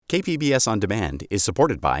KPBS On Demand is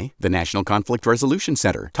supported by the National Conflict Resolution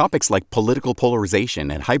Center. Topics like political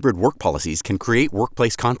polarization and hybrid work policies can create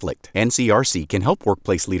workplace conflict. NCRC can help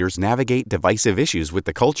workplace leaders navigate divisive issues with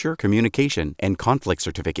the Culture, Communication, and Conflict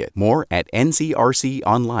Certificate. More at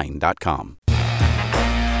ncrconline.com.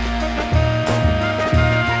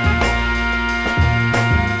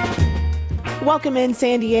 Welcome in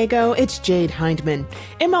San Diego, it's Jade Hindman.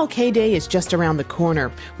 MLK Day is just around the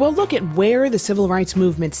corner. We'll look at where the civil rights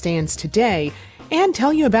movement stands today and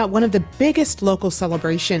tell you about one of the biggest local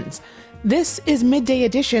celebrations. This is Midday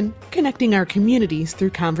Edition, connecting our communities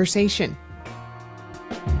through conversation.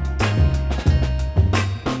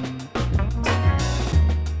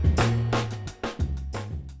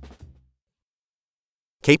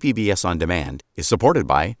 KPBS On Demand is supported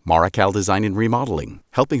by Marrokal Design and Remodeling,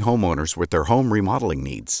 helping homeowners with their home remodeling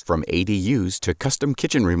needs. From ADUs to custom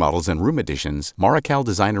kitchen remodels and room additions, Marrokal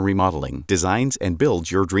Design and Remodeling designs and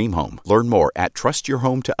builds your dream home. Learn more at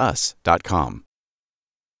trustyourhometous.com.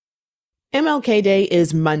 MLK Day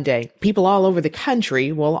is Monday. People all over the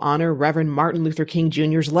country will honor Reverend Martin Luther King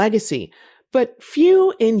Jr.'s legacy, but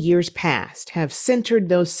few in years past have centered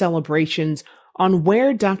those celebrations on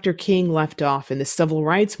where Dr. King left off in the civil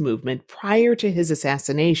rights movement prior to his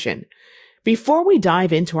assassination. Before we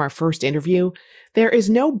dive into our first interview, there is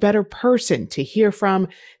no better person to hear from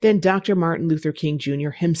than Dr. Martin Luther King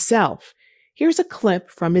Jr. himself. Here's a clip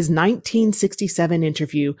from his 1967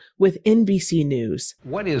 interview with NBC News.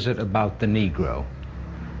 What is it about the Negro?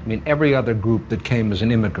 I mean, every other group that came as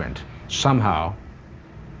an immigrant somehow,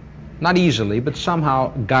 not easily, but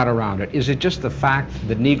somehow got around it. Is it just the fact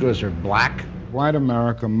that Negroes are black? White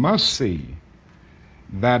America must see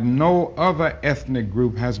that no other ethnic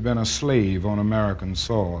group has been a slave on American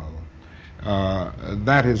soil.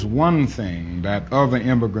 That is one thing that other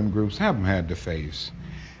immigrant groups haven't had to face.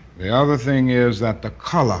 The other thing is that the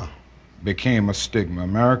color became a stigma.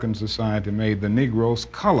 American society made the Negro's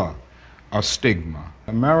color a stigma.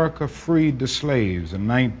 America freed the slaves in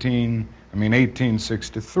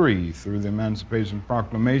 1863 through the Emancipation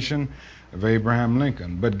Proclamation of Abraham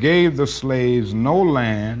Lincoln, but gave the slaves no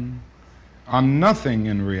land or nothing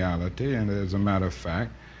in reality, and as a matter of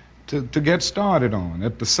fact, to get started on.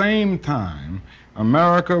 At the same time,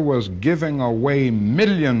 America was giving away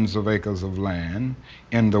millions of acres of land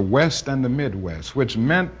in the West and the Midwest, which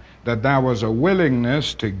meant that there was a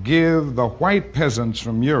willingness to give the white peasants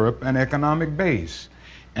from Europe an economic base.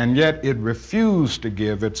 And yet it refused to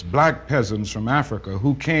give its black peasants from Africa,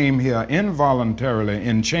 who came here involuntarily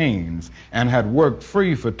in chains and had worked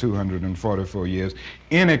free for 244 years,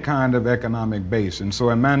 any kind of economic base. And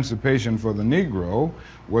so emancipation for the Negro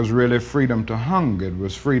was really freedom to hunger. It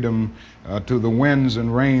was freedom to the winds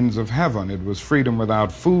and rains of heaven. It was freedom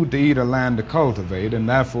without food to eat or land to cultivate, and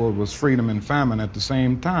therefore it was freedom and famine at the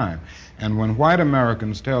same time. And when white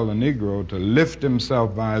Americans tell the Negro to lift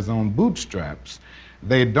himself by his own bootstraps,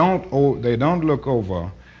 they don't look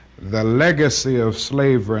over the legacy of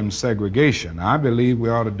slavery and segregation. I believe we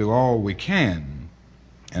ought to do all we can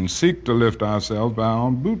and seek to lift ourselves by our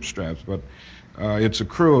own bootstraps, but it's a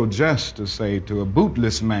cruel jest to say to a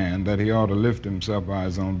bootless man that he ought to lift himself by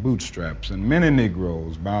his own bootstraps. And many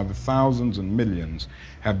Negroes, by the thousands and millions,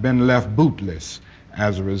 have been left bootless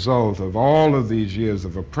as a result of all of these years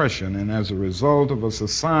of oppression and as a result of a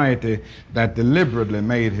society that deliberately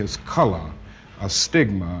made his color a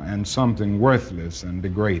stigma and something worthless and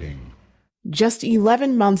degrading. Just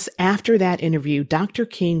 11 months after that interview, Dr.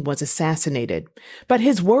 King was assassinated. But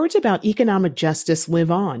his words about economic justice live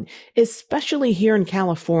on, especially here in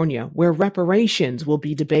California, where reparations will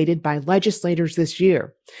be debated by legislators this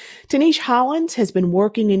year. Tanish Hollins has been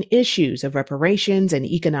working in issues of reparations and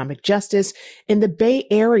economic justice in the Bay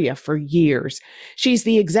Area for years. She's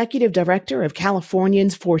the executive director of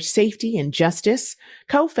Californians for Safety and Justice,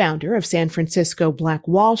 co-founder of San Francisco Black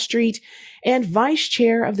Wall Street, and vice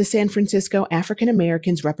chair of the San Francisco African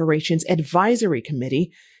Americans Reparations Advisory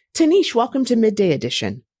Committee. Tanish, welcome to Midday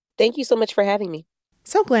Edition. Thank you so much for having me.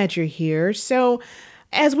 So glad you're here. So,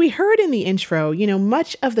 as we heard in the intro,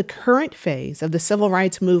 much of the current phase of the civil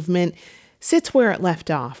rights movement sits where it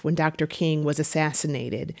left off when Dr. King was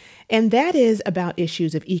assassinated. And that is about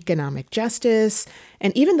issues of economic justice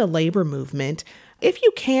and even the labor movement. If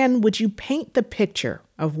you can, would you paint the picture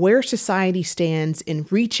of where society stands in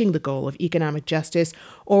reaching the goal of economic justice,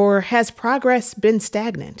 or has progress been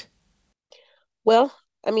stagnant? Well,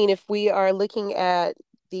 if we are looking at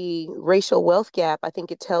the racial wealth gap, I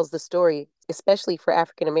think it tells the story, especially for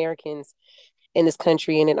African Americans in this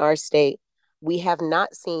country and in our state. We have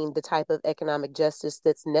not seen the type of economic justice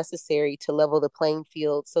that's necessary to level the playing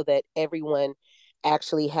field so that everyone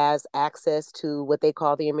actually has access to what they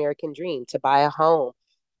call the American dream, to buy a home,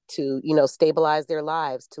 to, stabilize their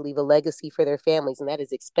lives, to leave a legacy for their families. And that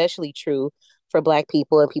is especially true for Black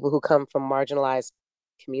people and people who come from marginalized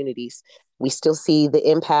communities. We still see the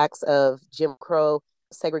impacts of Jim Crow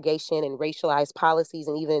segregation and racialized policies,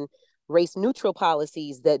 and even race neutral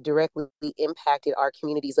policies that directly impacted our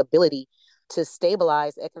community's ability to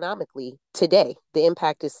stabilize economically today. The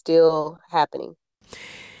impact is still happening.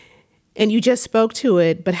 And you just spoke to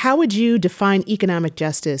it, but how would you define economic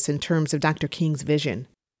justice in terms of Dr. King's vision?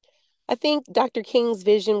 I think Dr. King's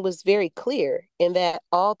vision was very clear in that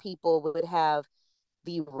all people would have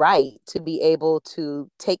the right to be able to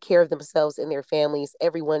take care of themselves and their families.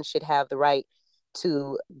 Everyone should have the right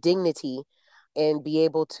to dignity and be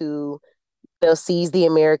able to, seize the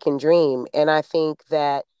American dream. And I think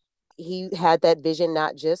that he had that vision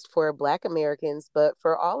not just for Black Americans, but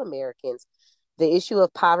for all Americans. The issue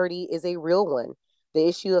of poverty is a real one. The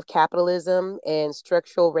issue of capitalism and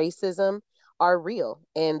structural racism are real,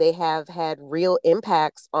 and they have had real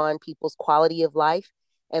impacts on people's quality of life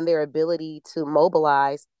and their ability to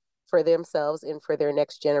mobilize for themselves and for their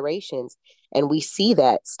next generations. And we see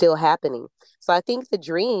that still happening. So I think the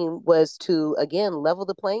dream was to, again, level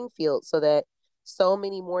the playing field so that so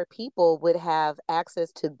many more people would have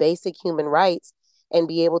access to basic human rights and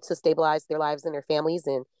be able to stabilize their lives and their families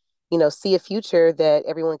and, see a future that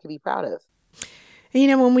everyone could be proud of.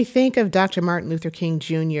 And, when we think of Dr. Martin Luther King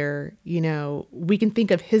Jr., we can think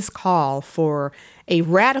of his call for a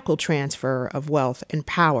radical transfer of wealth and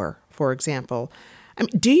power, for example.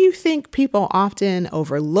 Do you think people often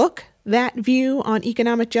overlook that view on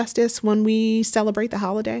economic justice when we celebrate the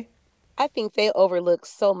holiday? I think they overlook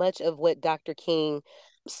so much of what Dr. King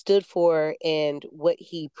stood for and what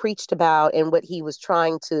he preached about and what he was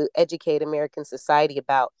trying to educate American society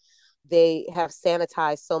about. They have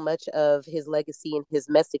sanitized so much of his legacy and his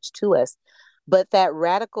message to us. But that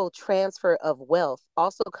radical transfer of wealth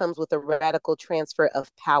also comes with a radical transfer of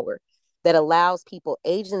power that allows people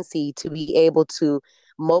agency to be able to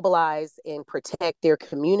mobilize and protect their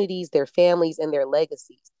communities, their families, and their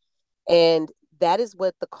legacies. And that is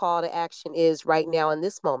what the call to action is right now in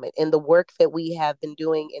this moment. And the work that we have been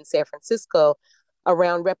doing in San Francisco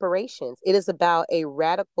around reparations, it is about a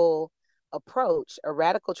radical approach, a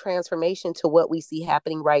radical transformation to what we see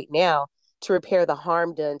happening right now to repair the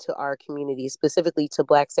harm done to our community, specifically to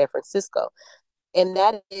Black San Francisco. And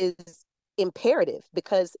that is imperative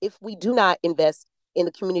because if we do not invest in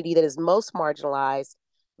the community that is most marginalized,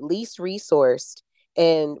 least resourced,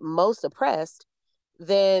 and most oppressed,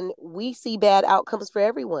 then we see bad outcomes for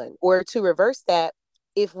everyone. Or to reverse that,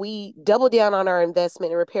 if we double down on our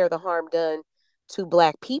investment and repair the harm done to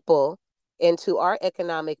Black people and to our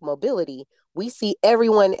economic mobility, we see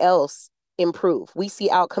everyone else improve. We see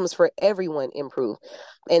outcomes for everyone improve.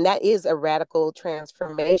 And that is a radical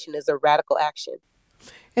transformation, is a radical action.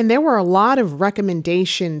 And there were a lot of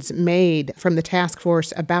recommendations made from the task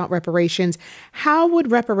force about reparations. How would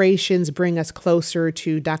reparations bring us closer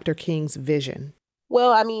to Dr. King's vision?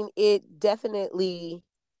 Well, it definitely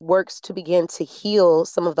works to begin to heal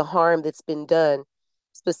some of the harm that's been done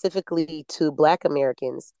specifically to Black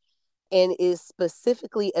Americans, and is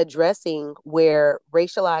specifically addressing where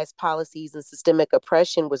racialized policies and systemic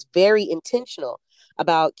oppression was very intentional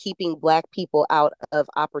about keeping Black people out of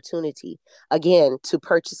opportunity, again, to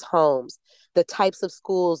purchase homes, the types of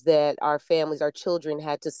schools that our families, our children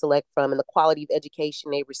had to select from, and the quality of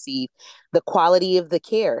education they receive, the quality of the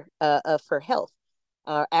care for health,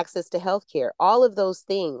 access to health care. All of those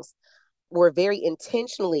things were very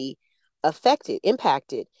intentionally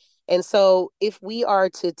impacted. And so if we are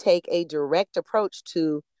to take a direct approach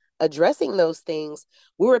to addressing those things,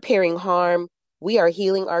 we're repairing harm, we are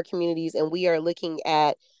healing our communities, and we are looking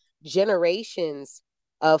at generations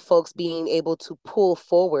of folks being able to pull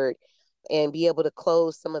forward and be able to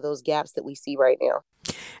close some of those gaps that we see right now.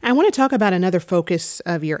 I want to talk about another focus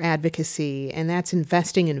of your advocacy, and that's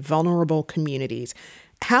investing in vulnerable communities.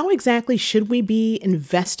 How exactly should we be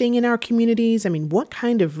investing in our communities? What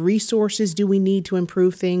kind of resources do we need to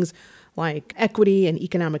improve things like equity and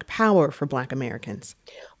economic power for Black Americans?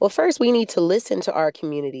 Well, first, we need to listen to our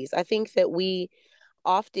communities. I think that we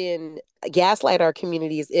often gaslight our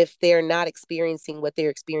communities if they're not experiencing what they're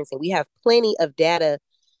experiencing. We have plenty of data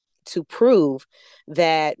to prove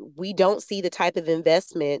that we don't see the type of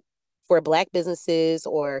investment for Black businesses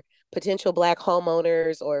or potential Black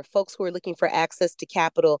homeowners or folks who are looking for access to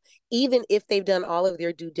capital, even if they've done all of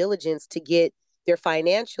their due diligence to get their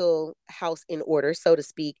financial house in order, so to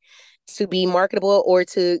speak, to be marketable or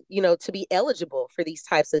to, to be eligible for these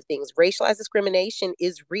types of things. Racialized discrimination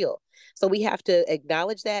is real. So we have to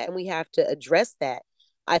acknowledge that and we have to address that.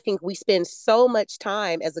 I think we spend so much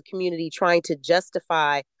time as a community trying to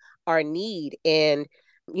justify our need and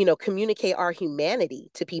communicate our humanity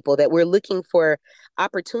to people, that we're looking for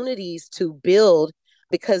opportunities to build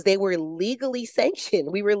because they were legally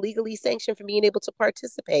sanctioned. We were legally sanctioned from being able to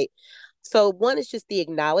participate. So one is just the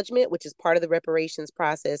acknowledgement, which is part of the reparations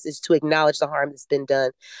process, is to acknowledge the harm that's been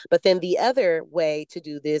done. But then the other way to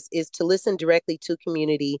do this is to listen directly to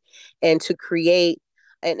community and to create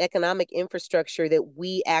an economic infrastructure that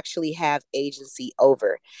we actually have agency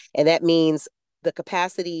over. And that means the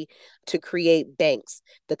capacity to create banks,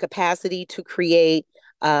 the capacity to create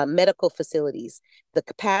medical facilities, the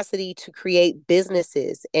capacity to create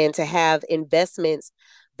businesses and to have investments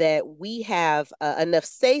that we have enough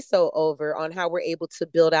say so over on how we're able to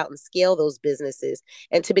build out and scale those businesses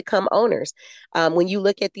and to become owners. When you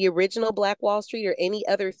look at the original Black Wall Street or any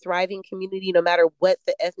other thriving community, no matter what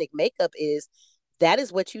the ethnic makeup is, that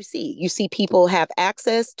is what you see. You see people have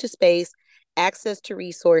access to space, access to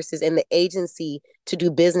resources, and the agency to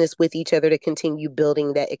do business with each other to continue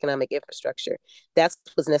building that economic infrastructure. That's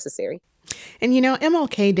what's necessary. And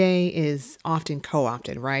MLK Day is often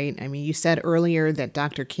co-opted, right? I mean, you said earlier that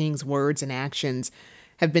Dr. King's words and actions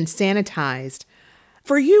have been sanitized.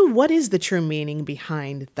 For you, what is the true meaning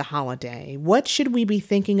behind the holiday? What should we be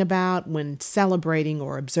thinking about when celebrating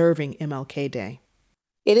or observing MLK Day?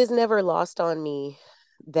 It is never lost on me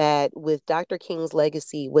that with Dr. King's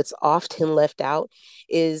legacy, what's often left out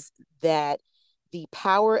is that the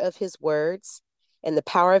power of his words and the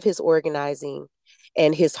power of his organizing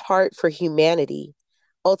and his heart for humanity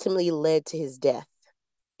ultimately led to his death.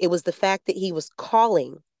 It was the fact that he was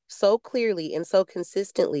calling so clearly and so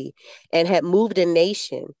consistently and had moved a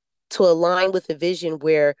nation to align with a vision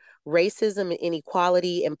where racism and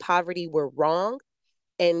inequality and poverty were wrong,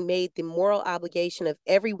 and made the moral obligation of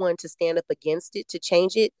everyone to stand up against it, to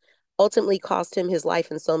change it, ultimately cost him his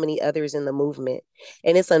life and so many others in the movement.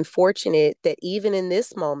 And it's unfortunate that even in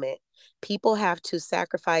this moment, people have to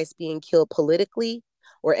sacrifice being killed politically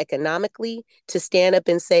or economically to stand up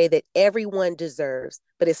and say that everyone deserves,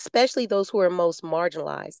 but especially those who are most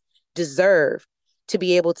marginalized, deserve to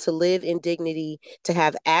be able to live in dignity, to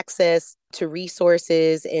have access to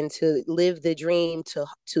resources and to live the dream,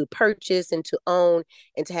 to purchase and to own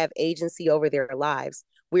and to have agency over their lives.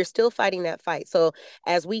 We're still fighting that fight. So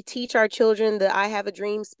as we teach our children the I Have a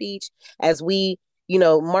Dream speech, as we,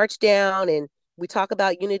 march down and we talk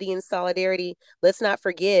about unity and solidarity, let's not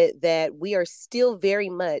forget that we are still very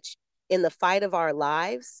much in the fight of our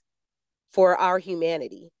lives for our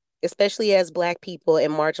humanity, especially as Black people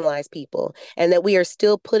and marginalized people, and that we are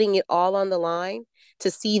still putting it all on the line to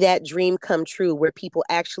see that dream come true where people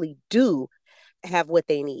actually do have what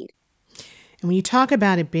they need. And when you talk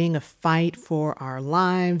about it being a fight for our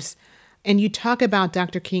lives, and you talk about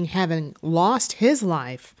Dr. King having lost his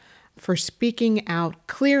life for speaking out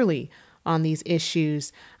clearly on these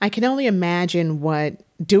issues, I can only imagine what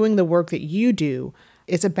doing the work that you do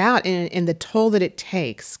is about and the toll that it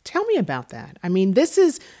takes. Tell me about that. I mean,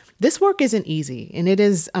 this work isn't easy, and it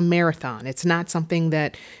is a marathon. It's not something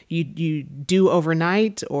that you do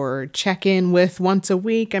overnight or check in with once a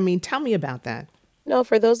week. I mean, tell me about that. No,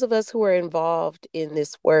 for those of us who are involved in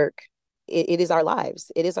this work, it is our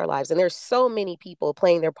lives. It is our lives. And there's so many people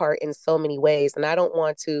playing their part in so many ways. And I don't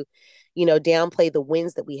want to, downplay the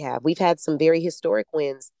wins that we have. We've had some very historic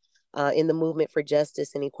wins in the movement for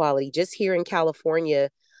justice and equality. Just here in California,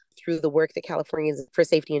 through the work that Californians for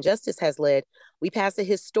Safety and Justice has led, we passed a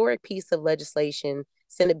historic piece of legislation,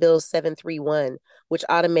 Senate Bill 731, which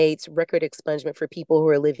automates record expungement for people who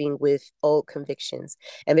are living with old convictions.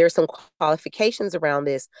 And there are some qualifications around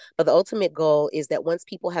this, but the ultimate goal is that once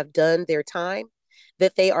people have done their time,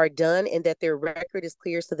 that they are done and that their record is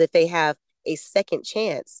clear so that they have a second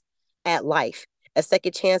chance at life, a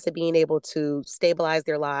second chance of being able to stabilize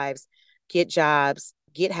their lives, get jobs,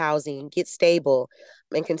 get housing, get stable,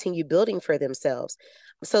 and continue building for themselves.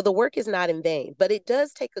 So the work is not in vain, but it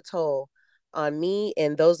does take a toll on me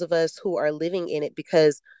and those of us who are living in it,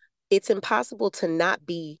 because it's impossible to not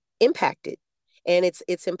be impacted. And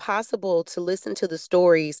it's impossible to listen to the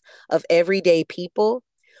stories of everyday people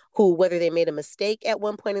who, whether they made a mistake at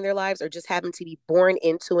one point in their lives or just happened to be born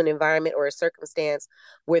into an environment or a circumstance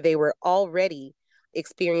where they were already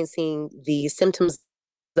experiencing the symptoms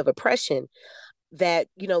of oppression, that,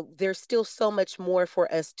 there's still so much more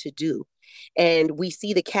for us to do. And we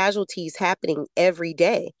see the casualties happening every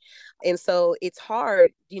day. And so it's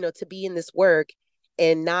hard, to be in this work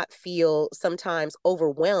and not feel sometimes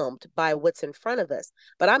overwhelmed by what's in front of us.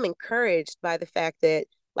 But I'm encouraged by the fact that,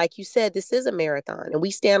 like you said, this is a marathon and we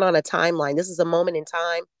stand on a timeline. This is a moment in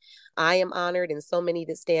time. I am honored, and so many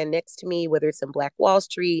that stand next to me, whether it's in Black Wall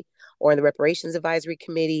Street or in the Reparations Advisory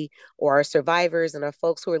Committee, or our survivors and our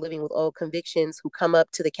folks who are living with old convictions who come up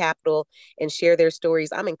to the Capitol and share their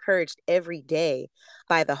stories. I'm encouraged every day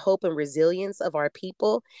by the hope and resilience of our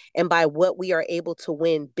people and by what we are able to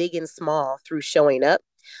win, big and small, through showing up.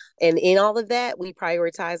 And in all of that, we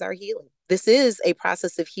prioritize our healing. This is a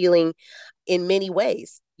process of healing in many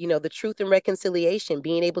ways. You know, the truth and reconciliation,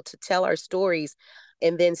 being able to tell our stories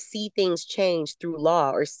and then see things change through law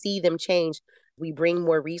or see them change. We bring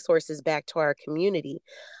more resources back to our community.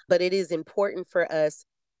 But it is important for us,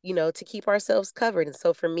 you know, to keep ourselves covered. And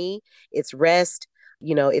so for me, it's rest.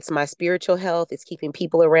 You know, it's my spiritual health. It's keeping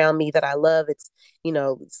people around me that I love. It's, you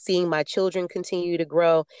know, seeing my children continue to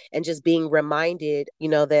grow and just being reminded, you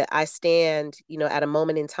know, that I stand, you know, at a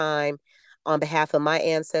moment in time on behalf of my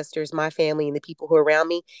ancestors, my family, and the people who are around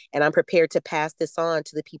me. And I'm prepared to pass this on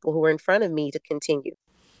to the people who are in front of me to continue.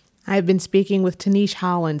 I've been speaking with Tanish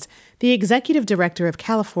Hollins, the Executive Director of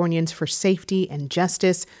Californians for Safety and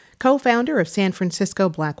Justice, co-founder of San Francisco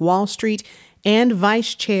Black Wall Street, and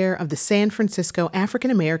Vice Chair of the San Francisco African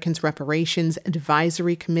Americans Reparations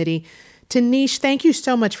Advisory Committee. Tanish, thank you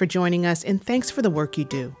so much for joining us, and thanks for the work you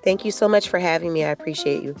do. Thank you so much for having me. I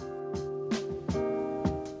appreciate you.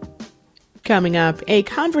 Coming up, a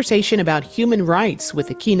conversation about human rights with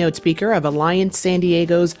the keynote speaker of Alliance San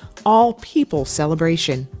Diego's All People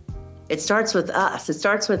celebration. It starts with us. It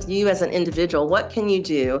starts with you as an individual. What can you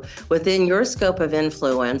do within your scope of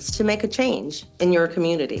influence to make a change in your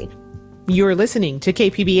community? You're listening to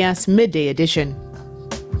KPBS Midday Edition.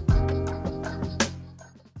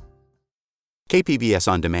 KPBS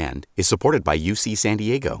On Demand is supported by UC San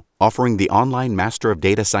Diego, offering the online Master of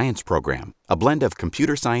Data Science program, a blend of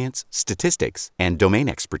computer science, statistics, and domain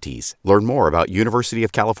expertise. Learn more about University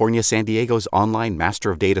of California San Diego's online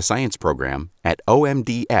Master of Data Science program at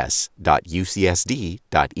omds.ucsd.edu.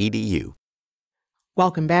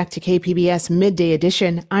 Welcome back to KPBS Midday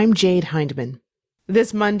Edition. I'm Jade Hindman.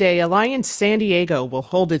 This Monday, Alliance San Diego will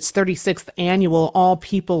hold its 36th annual All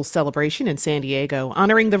People celebration in San Diego,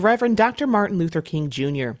 honoring the Reverend Dr. Martin Luther King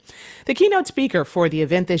Jr. The keynote speaker for the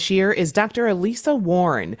event this year is Dr. Elisa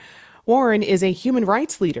Warren. Warren is a human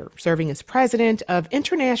rights leader, serving as president of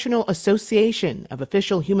International Association of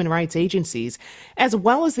Official Human Rights Agencies, as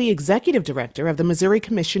well as the executive director of the Missouri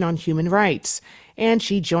Commission on Human Rights. And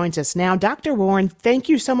she joins us now. Dr. Warren, thank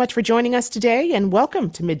you so much for joining us today, and welcome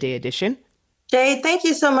to Midday Edition. Jade, thank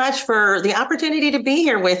you so much for the opportunity to be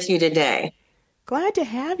here with you today. Glad to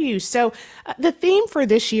have you. So the theme for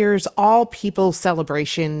this year's All People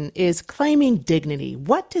celebration is claiming dignity.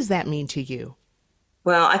 What does that mean to you?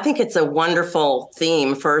 Well, I think it's a wonderful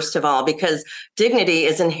theme, first of all, because dignity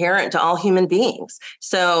is inherent to all human beings.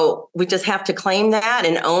 So we just have to claim that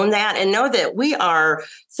and own that and know that we are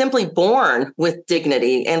simply born with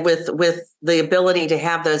dignity and with the ability to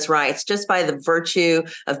have those rights just by the virtue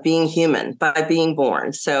of being human, by being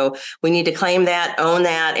born. So we need to claim that, own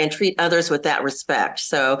that, and treat others with that respect.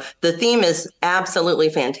 So the theme is absolutely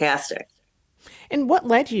fantastic. And what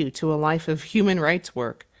led you to a life of human rights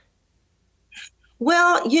work?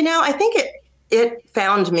 Well, I think it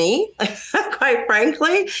found me, quite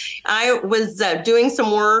frankly. I was doing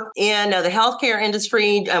some work in the healthcare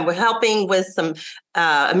industry, helping with some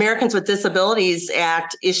Americans with Disabilities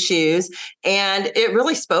Act issues, and it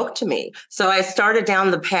really spoke to me. So I started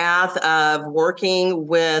down the path of working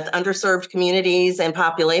with underserved communities and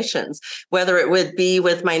populations, whether it would be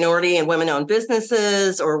with minority and women-owned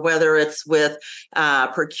businesses or whether it's with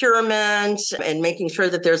procurement and making sure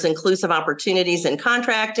that there's inclusive opportunities in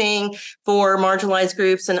contracting for marginalized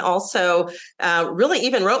groups, and also really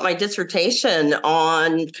even wrote my dissertation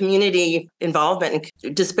on community involvement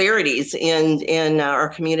and disparities in our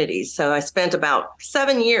communities. So I spent about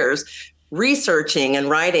 7 years researching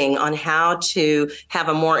and writing on how to have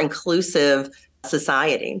a more inclusive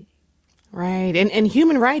society. Right. And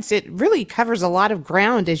human rights, it really covers a lot of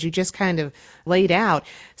ground, as you just kind of laid out.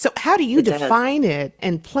 So how do you define it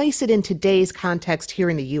and place it in today's context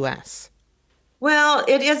here in the U.S.? Well,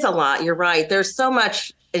 it is a lot. You're right. There's so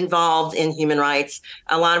much involved in human rights.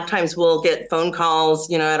 A lot of times we'll get phone calls,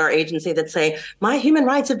 at our agency that say, my human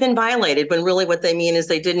rights have been violated, when really what they mean is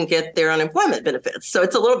they didn't get their unemployment benefits. So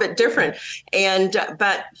it's a little bit different.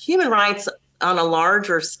 But human rights on a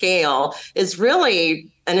larger scale is really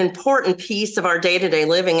an important piece of our day-to-day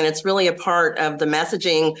living. And it's really a part of the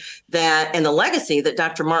messaging and the legacy that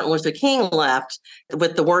Dr. Martin Luther King left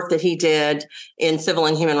with the work that he did in civil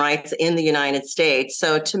and human rights in the United States.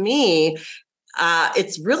 So to me,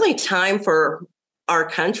 it's really time for our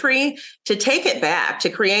country to take it back, to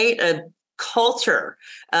create a culture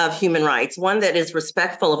of human rights, one that is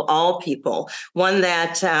respectful of all people, one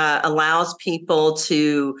that allows people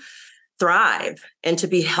to thrive and to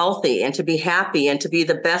be healthy and to be happy and to be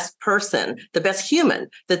the best person, the best human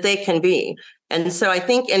that they can be. And so I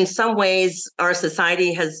think in some ways our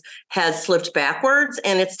society has slipped backwards,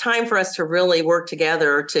 and it's time for us to really work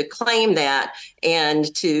together to claim that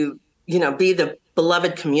and to, be the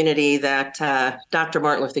beloved community that Dr.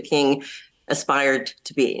 Martin Luther King aspired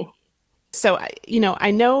to be. So,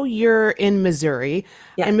 I know you're in Missouri,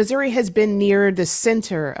 and Missouri has been near the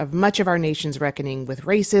center of much of our nation's reckoning with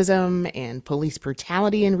racism and police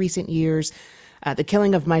brutality in recent years. The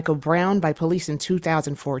killing of Michael Brown by police in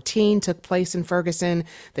 2014 took place in Ferguson.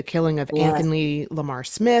 The killing of Anthony Lamar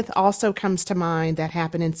Smith also comes to mind. That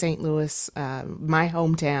happened in St. Louis, my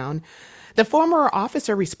hometown. The former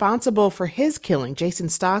officer responsible for his killing, Jason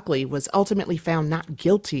Stockley, was ultimately found not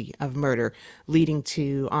guilty of murder, leading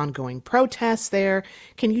to ongoing protests there.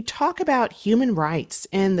 Can you talk about human rights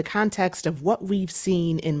in the context of what we've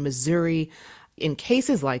seen in Missouri in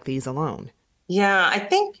cases like these alone? Yeah, I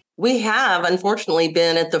think we have unfortunately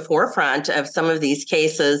been at the forefront of some of these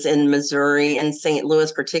cases in Missouri and St.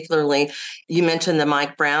 Louis, particularly. You mentioned the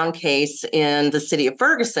Mike Brown case in the city of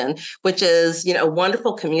Ferguson, which is, a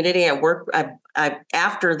wonderful community.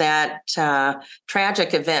 After that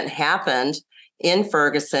tragic event happened in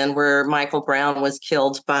Ferguson, where Michael Brown was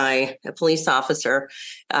killed by a police officer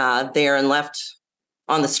there and left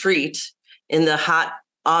on the street in the hot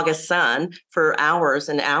August sun for hours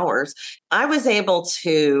and hours, I was able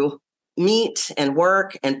to meet and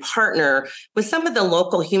work and partner with some of the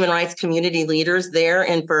local human rights community leaders there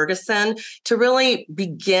in Ferguson to really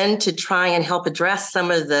begin to try and help address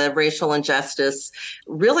some of the racial injustice,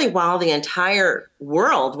 really while the entire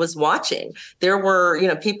world was watching. There were,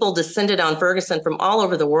 people descended on Ferguson from all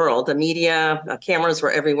over the world. The media, cameras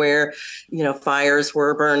were everywhere, fires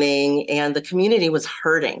were burning, and the community was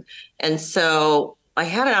hurting. And so I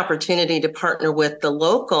had an opportunity to partner with the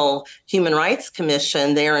local Human Rights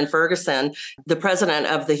Commission there in Ferguson. The president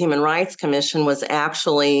of the Human Rights Commission was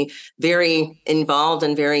actually very involved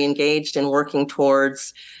and very engaged in working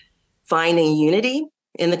towards finding unity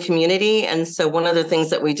in the community. And so one of the things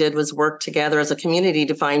that we did was work together as a community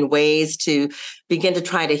to find ways to begin to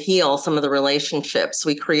try to heal some of the relationships.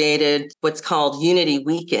 We created what's called Unity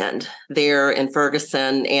Weekend there in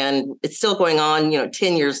Ferguson, and it's still going on,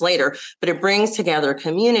 10 years later, but it brings together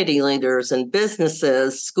community leaders and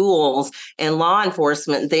businesses, schools, and law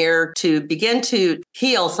enforcement there to begin to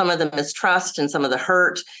heal some of the mistrust and some of the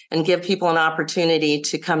hurt and give people an opportunity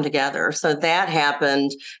to come together. So that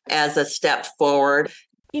happened as a step forward.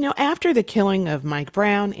 After the killing of Mike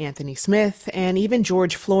Brown, Anthony Smith, and even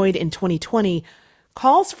George Floyd in 2020,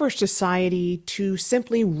 calls for society to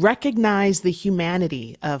simply recognize the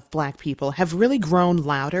humanity of Black people have really grown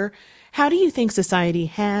louder. How do you think society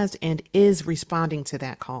has and is responding to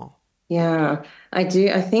that call? Yeah, I do.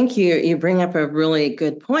 I think you bring up a really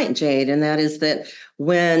good point, Jade, and that is that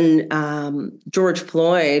when George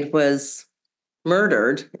Floyd was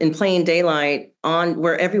murdered in plain daylight on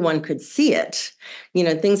where everyone could see it,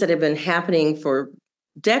 things that have been happening for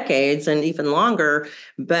decades and even longer,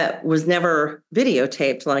 but was never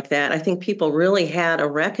videotaped like that. I think people really had a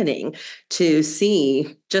reckoning to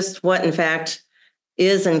see just what in fact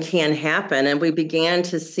is and can happen. And we began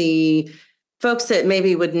to see folks that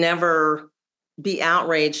maybe would never be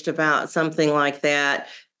outraged about something like that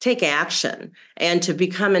take action and to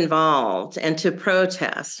become involved and to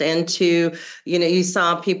protest and to, you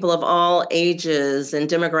saw people of all ages and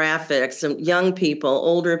demographics, and young people,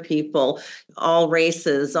 older people, all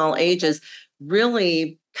races, all ages,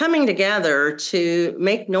 really coming together to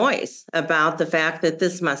make noise about the fact that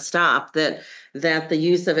this must stop, that the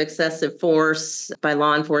use of excessive force by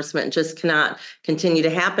law enforcement just cannot continue to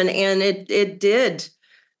happen. And it did.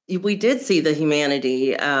 We did see the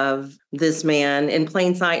humanity of this man in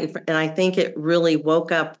plain sight, and I think it really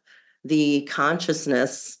woke up the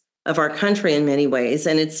consciousness of our country in many ways.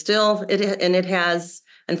 And it has,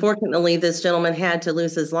 unfortunately, this gentleman had to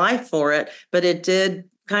lose his life for it, but it did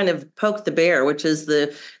kind of poke the bear, which is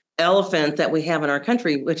the elephant that we have in our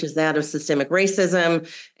country, which is that of systemic racism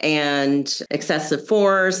and excessive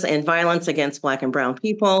force and violence against Black and brown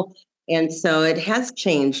people. And so it has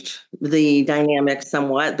changed the dynamic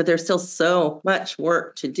somewhat, but there's still so much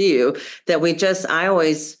work to do that I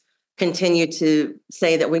always continue to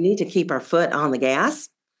say that we need to keep our foot on the gas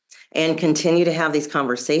and continue to have these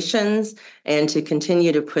conversations and to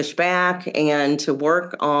continue to push back and to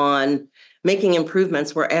work on making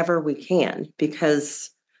improvements wherever we can, because,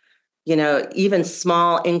 even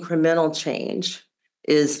small incremental change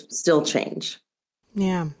is still change.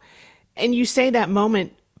 Yeah. And you say that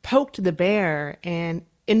moment poked the bear, and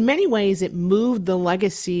in many ways it moved the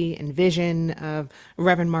legacy and vision of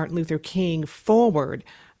Reverend Martin Luther King forward.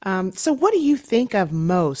 So what do you think of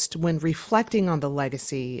most when reflecting on the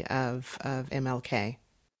legacy of MLK?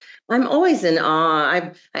 I'm always in awe.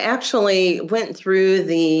 I actually went through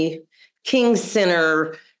the King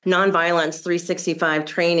Center Nonviolence 365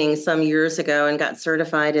 training some years ago and got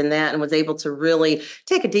certified in that and was able to really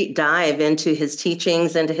take a deep dive into his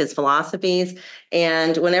teachings, into his philosophies.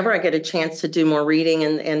 And whenever I get a chance to do more reading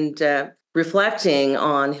and reflecting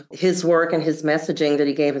on his work and his messaging that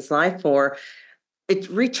he gave his life for, it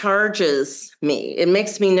recharges me. It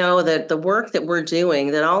makes me know that the work that we're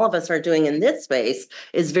doing, that all of us are doing in this space,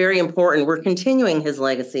 is very important. We're continuing his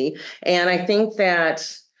legacy. And I think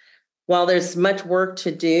that while there's much work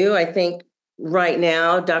to do, I think right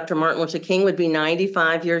now, Dr. Martin Luther King would be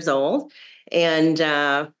 95 years old. And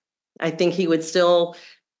I think he would still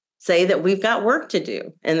say that we've got work to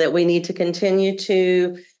do and that we need to continue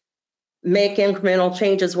to make incremental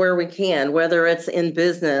changes where we can, whether it's in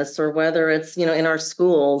business or whether it's, in our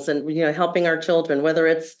schools and, helping our children, whether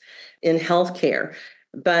it's in healthcare.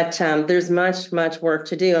 But there's much, much work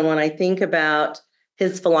to do. And when I think about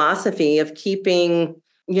his philosophy of keeping,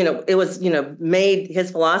 it was,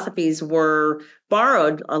 his philosophies were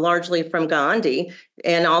borrowed largely from Gandhi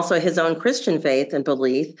and also his own Christian faith and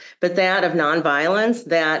belief, but that of nonviolence,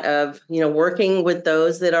 that of, working with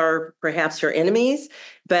those that are perhaps your enemies,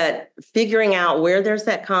 but figuring out where there's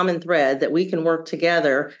that common thread that we can work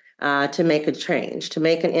together to make a change, to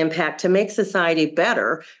make an impact, to make society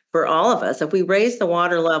better for all of us. If we raise the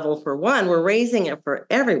water level for one, we're raising it for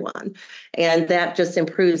everyone. And that just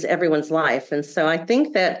improves everyone's life. And so I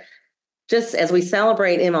think that just as we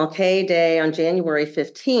celebrate MLK Day on January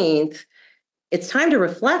 15th, it's time to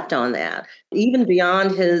reflect on that. Even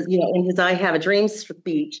beyond his, in his I Have a Dream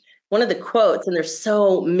speech, one of the quotes, and there's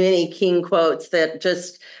so many King quotes that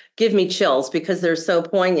just give me chills because they're so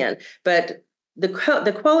poignant. But the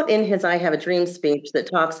quote in his I Have a Dream speech that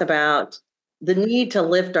talks about the need to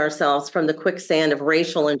lift ourselves from the quicksand of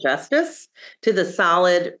racial injustice to the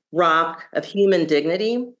solid rock of human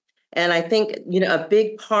dignity. And I think, a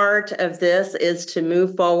big part of this is to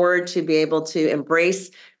move forward, to be able to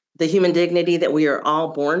embrace the human dignity that we are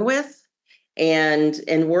all born with and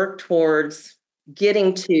work towards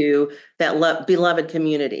getting to that beloved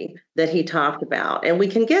community that he talked about. And we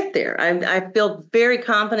can get there. I feel very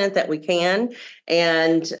confident that we can,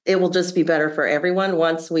 and it will just be better for everyone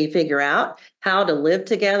once we figure out how to live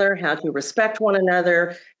together, how to respect one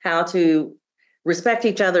another, how to respect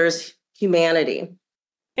each other's humanity.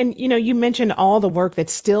 And, you mentioned all the work that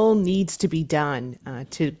still needs to be done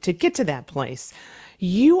to get to that place.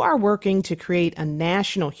 You are working to create a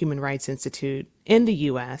national human rights institute in the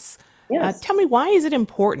U.S. Yes. Tell me, why is it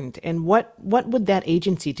important, and what would that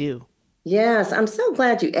agency do? Yes, I'm so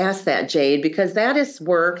glad you asked that, Jade, because that is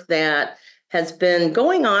work that has been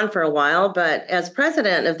going on for a while. But as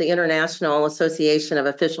president of the International Association of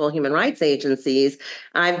Official Human Rights Agencies,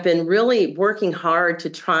 I've been really working hard to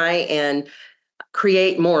try and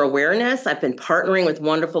create more awareness. I've been partnering with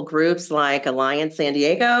wonderful groups like Alliance San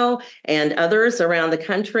Diego and others around the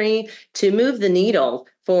country to move the needle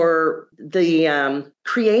for the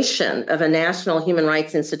creation of a national human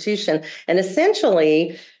rights institution. And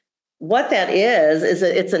essentially, what that is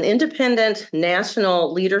it's an independent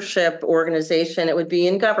national leadership organization. It would be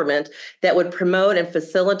in government that would promote and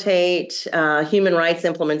facilitate human rights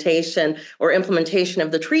implementation or implementation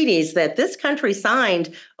of the treaties that this country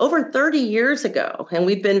signed over 30 years ago. And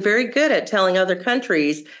we've been very good at telling other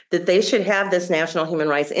countries that they should have this National Human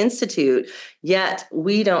Rights Institute, yet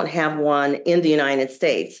we don't have one in the United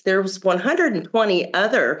States. There's 120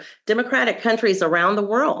 other democratic countries around the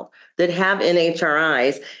world that have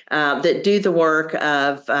NHRIs that do the work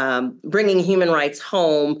of bringing human rights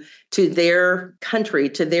home to their country,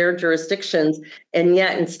 to their jurisdictions, and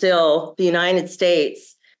yet and still the United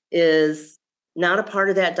States is not a part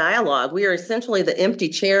of that dialogue. We are essentially the empty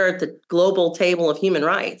chair at the global table of human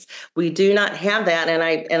rights. We do not have that,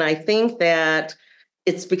 and I think that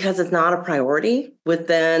it's because it's not a priority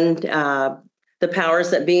within the powers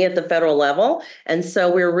that be at the federal level. And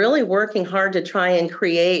so we're really working hard to try and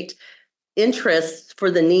create interest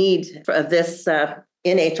for the need of this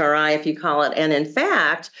NHRI, if you call it. And in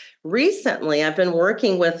fact, recently I've been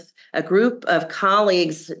working with a group of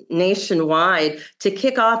colleagues nationwide to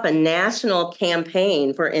kick off a national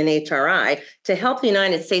campaign for NHRI to help the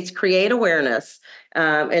United States create awareness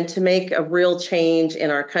and to make a real change in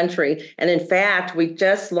our country. And in fact, we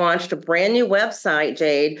just launched a brand new website,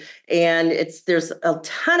 Jade, and there's a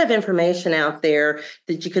ton of information out there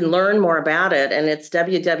that you can learn more about it. And it's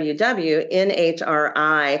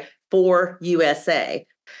www.nhri4USA.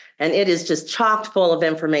 And it is just chock full of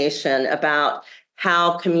information about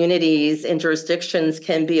how communities and jurisdictions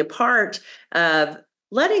can be a part of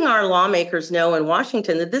letting our lawmakers know in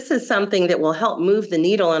Washington that this is something that will help move the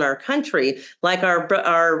needle in our country, like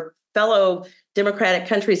our fellow democratic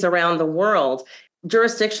countries around the world.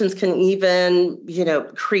 Jurisdictions can even,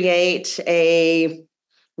 create a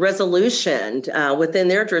resolution within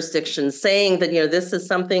their jurisdiction saying that, this is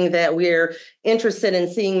something that we're interested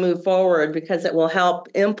in seeing move forward because it will help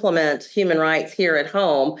implement human rights here at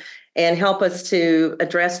home and help us to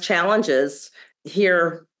address challenges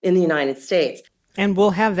here in the United States. And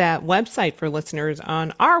we'll have that website for listeners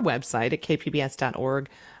on our website at kpbs.org.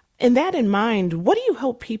 And that in mind, what do you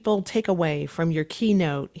hope people take away from your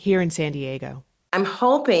keynote here in San Diego? I'm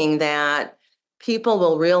hoping that people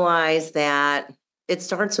will realize that it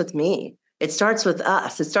starts with me. It starts with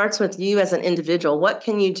us. It starts with you as an individual. What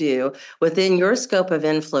can you do within your scope of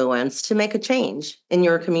influence to make a change in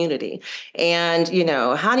your community? And,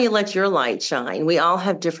 how do you let your light shine? We all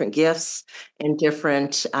have different gifts and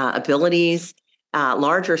different abilities,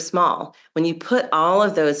 large or small. When you put all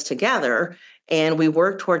of those together and we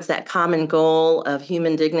work towards that common goal of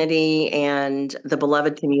human dignity and the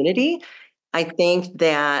beloved community, I think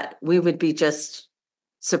that we would be just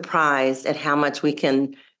surprised at how much we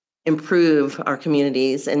can improve our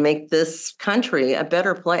communities and make this country a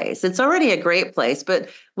better place. It's already a great place, but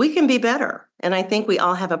we can be better. And I think we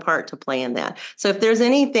all have a part to play in that. So if there's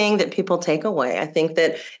anything that people take away, I think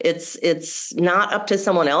that it's not up to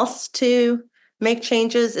someone else to make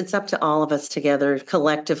changes. It's up to all of us together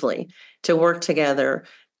collectively to work together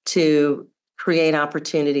to create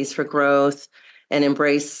opportunities for growth and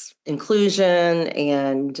embrace inclusion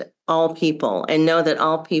and all people, and know that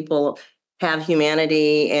all people have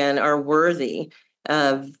humanity and are worthy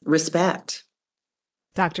of respect.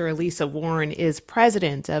 Dr. Elisa Warren is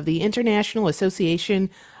president of the International Association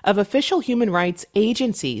of Official Human Rights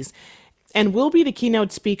Agencies and will be the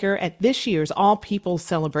keynote speaker at this year's All Peoples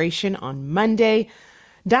celebration on Monday.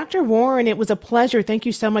 Dr. Warren, it was a pleasure. Thank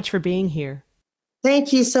you so much for being here.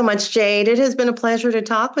 Thank you so much, Jade. It has been a pleasure to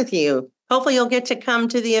talk with you. Hopefully you'll get to come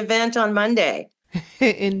to the event on Monday.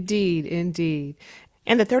 Indeed, indeed.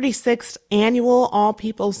 And the 36th annual All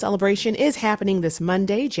Peoples celebration is happening this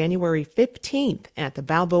Monday, January 15th at the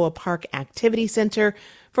Balboa Park Activity Center.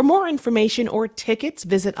 For more information or tickets,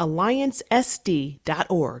 visit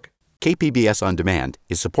alliancesd.org. KPBS On Demand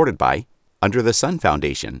is supported by Under the Sun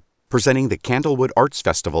Foundation, presenting the Candlewood Arts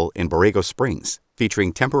Festival in Borrego Springs,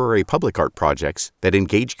 featuring temporary public art projects that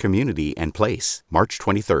engage community and place. March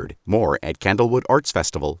 23rd. More at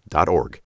candlewoodartsfestival.org.